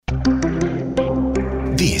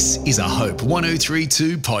This is a Hope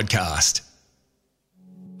 1032 podcast.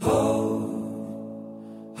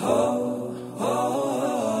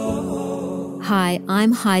 Hi,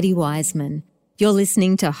 I'm Heidi Wiseman. You're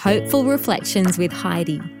listening to Hopeful Reflections with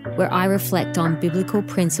Heidi, where I reflect on biblical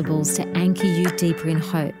principles to anchor you deeper in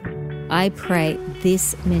hope. I pray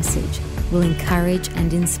this message will encourage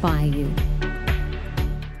and inspire you.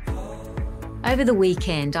 Over the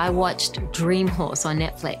weekend, I watched Dream Horse on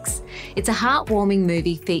Netflix. It's a heartwarming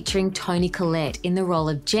movie featuring Toni Collette in the role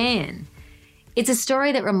of Jan. It's a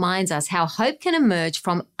story that reminds us how hope can emerge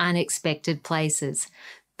from unexpected places.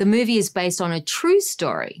 The movie is based on a true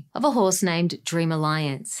story of a horse named Dream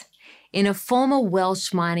Alliance. In a former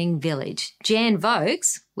Welsh mining village, Jan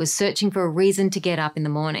Vokes was searching for a reason to get up in the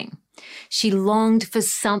morning. She longed for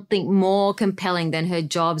something more compelling than her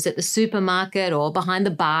jobs at the supermarket or behind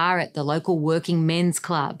the bar at the local working men's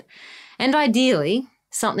club. And ideally,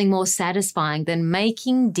 something more satisfying than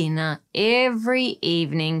making dinner every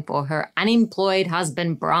evening for her unemployed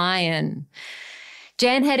husband, Brian.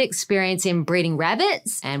 Jan had experience in breeding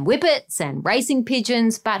rabbits and whippets and racing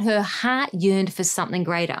pigeons, but her heart yearned for something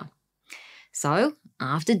greater. So,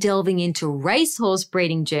 after delving into racehorse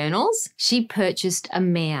breeding journals, she purchased a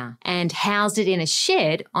mare and housed it in a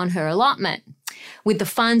shed on her allotment. With the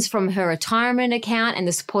funds from her retirement account and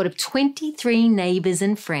the support of 23 neighbours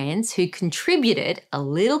and friends who contributed a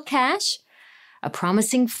little cash, a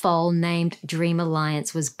promising foal named Dream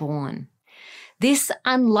Alliance was born. This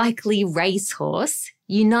unlikely racehorse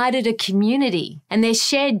united a community, and their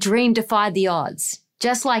shared dream defied the odds.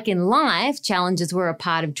 Just like in life, challenges were a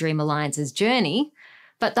part of Dream Alliance's journey,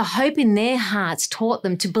 but the hope in their hearts taught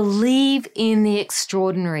them to believe in the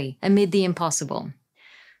extraordinary amid the impossible.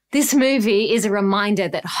 This movie is a reminder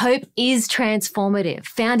that hope is transformative,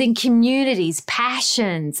 found in communities,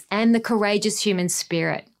 passions, and the courageous human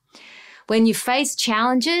spirit. When you face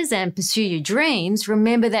challenges and pursue your dreams,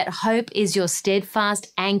 remember that hope is your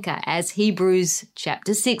steadfast anchor. As Hebrews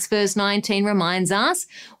chapter 6 verse 19 reminds us,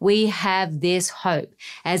 we have this hope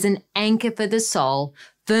as an anchor for the soul,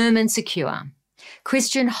 firm and secure.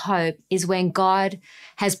 Christian hope is when God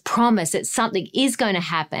has promised that something is going to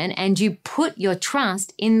happen and you put your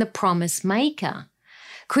trust in the promise maker.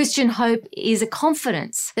 Christian hope is a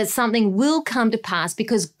confidence that something will come to pass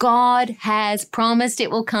because God has promised it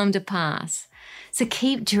will come to pass. So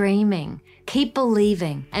keep dreaming, keep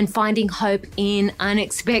believing, and finding hope in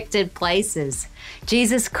unexpected places.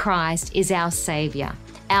 Jesus Christ is our Savior,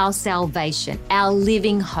 our salvation, our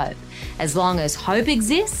living hope. As long as hope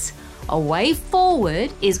exists, a way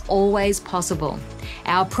forward is always possible.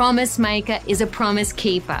 Our promise maker is a promise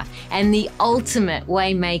keeper and the ultimate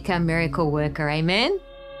way maker, miracle worker. Amen?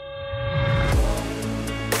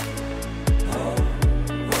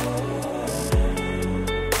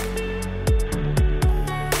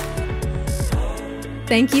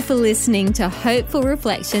 Thank you for listening to Hopeful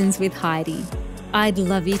Reflections with Heidi. I'd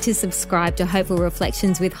love you to subscribe to Hopeful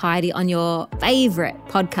Reflections with Heidi on your favourite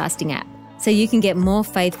podcasting app so you can get more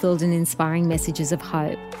faith-filled and inspiring messages of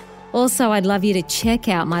hope. Also, I'd love you to check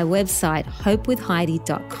out my website,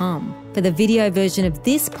 hopewithheidi.com, for the video version of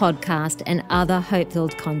this podcast and other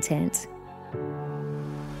hope-filled content.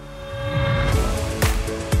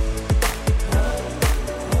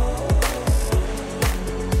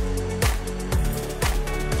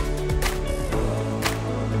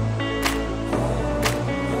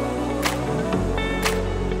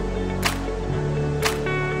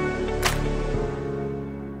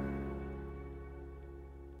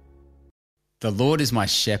 The Lord is my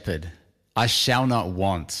shepherd, I shall not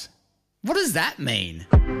want. What does that mean?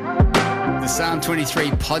 The Psalm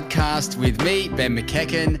 23 podcast with me, Ben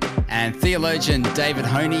McKecken, and theologian David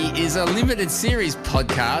Honey is a limited series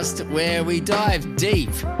podcast where we dive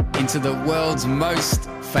deep into the world's most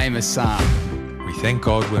famous psalm. We thank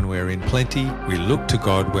God when we're in plenty. We look to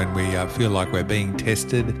God when we feel like we're being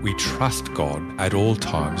tested. We trust God at all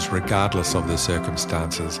times, regardless of the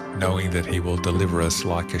circumstances, knowing that He will deliver us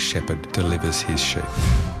like a shepherd delivers his sheep.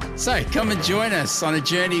 So come and join us on a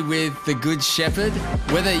journey with the Good Shepherd.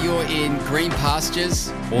 Whether you're in green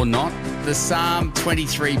pastures or not, the Psalm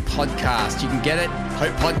 23 podcast. You can get it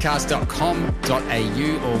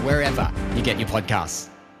hopepodcast.com.au or wherever you get your podcasts.